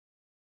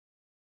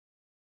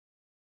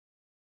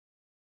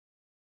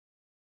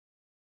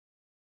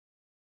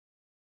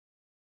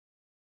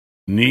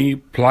Knee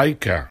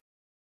plica.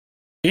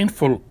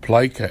 Painful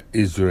plica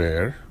is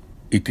rare.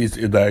 It is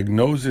a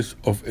diagnosis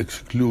of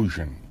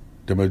exclusion.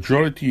 The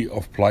majority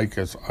of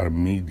plicas are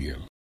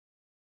medial.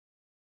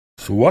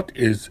 So what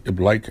is a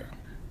plica?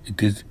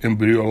 It is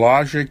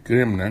embryologic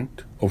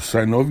remnant of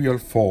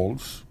synovial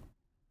folds.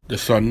 The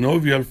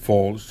synovial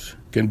folds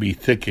can be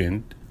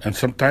thickened and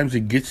sometimes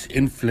it gets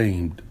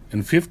inflamed,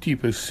 and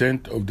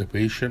 50% of the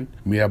patient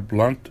may have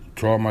blunt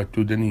trauma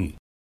to the knee.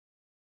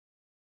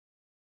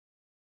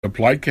 The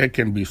plica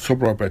can be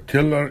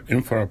suprapatellar,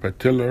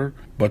 infrapatellar,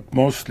 but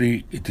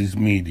mostly it is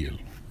medial,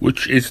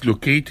 which is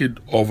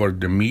located over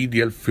the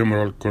medial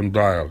femoral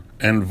condyle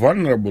and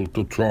vulnerable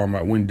to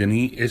trauma when the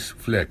knee is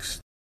flexed.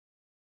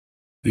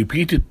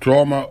 Repeated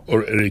trauma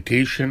or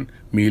irritation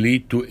may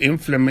lead to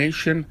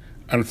inflammation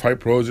and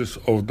fibrosis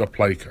of the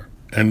plica.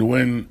 And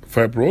when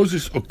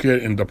fibrosis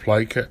occurs in the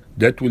plica,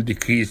 that will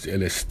decrease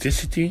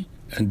elasticity,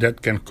 and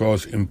that can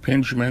cause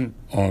impingement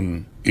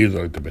on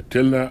either the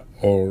patella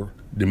or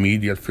the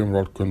medial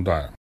femoral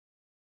condyle.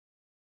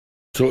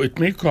 So it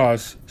may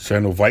cause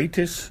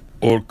synovitis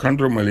or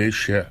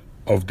chondromalacia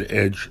of the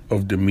edge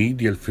of the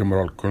medial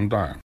femoral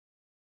condyle.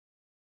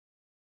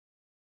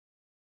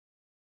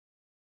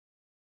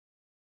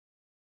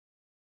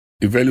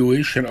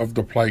 Evaluation of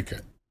the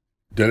plica.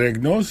 The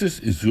diagnosis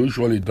is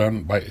usually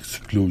done by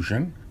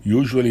exclusion.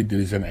 Usually there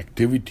is an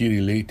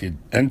activity-related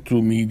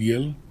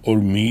anteromedial or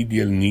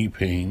medial knee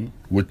pain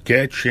with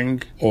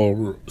catching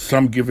or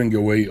some giving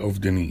away of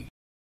the knee.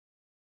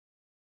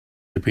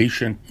 The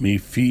patient may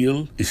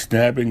feel a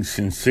snapping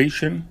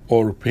sensation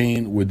or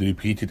pain with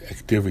repeated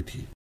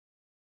activity.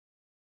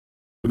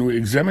 When we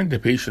examine the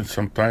patient,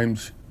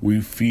 sometimes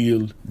we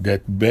feel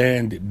that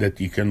band that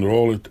you can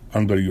roll it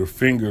under your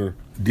finger.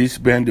 This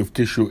band of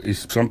tissue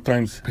is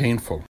sometimes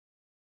painful.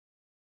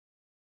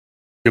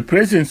 The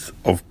presence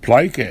of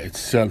plica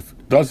itself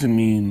doesn't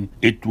mean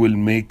it will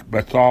make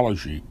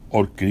pathology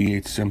or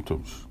create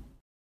symptoms.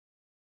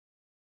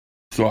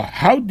 So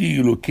how do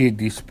you locate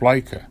this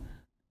plica?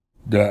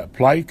 The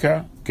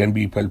plica can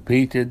be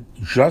palpated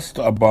just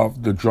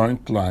above the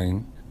joint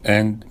line,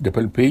 and the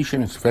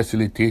palpation is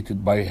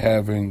facilitated by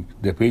having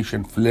the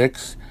patient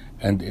flex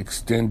and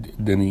extend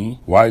the knee,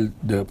 while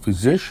the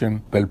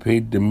physician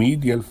palpates the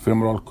medial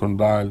femoral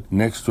condyle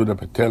next to the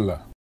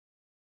patella.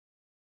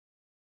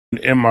 An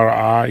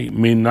MRI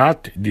may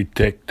not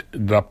detect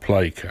the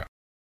plica.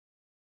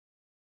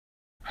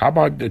 How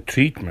about the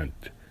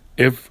treatment?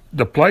 If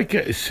the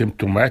plica is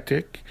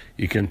symptomatic,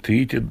 you can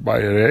treat it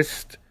by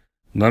rest,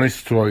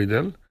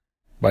 non-steroidal,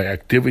 by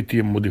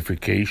activity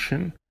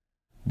modification,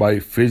 by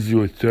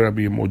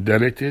physiotherapy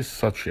modalities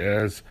such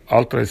as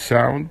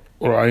ultrasound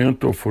or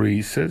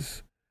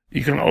iontophoresis.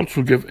 You can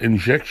also give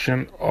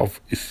injection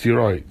of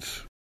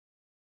steroids.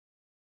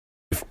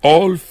 If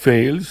all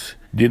fails,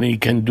 then you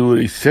can do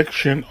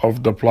resection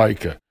of the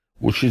plica,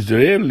 which is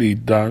rarely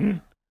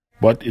done,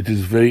 but it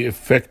is very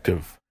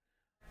effective.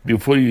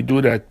 Before you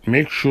do that,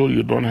 make sure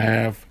you don't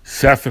have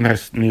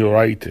saphenous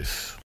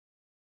neuritis.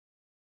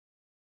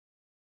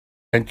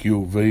 Thank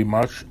you very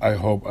much. I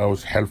hope I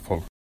was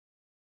helpful.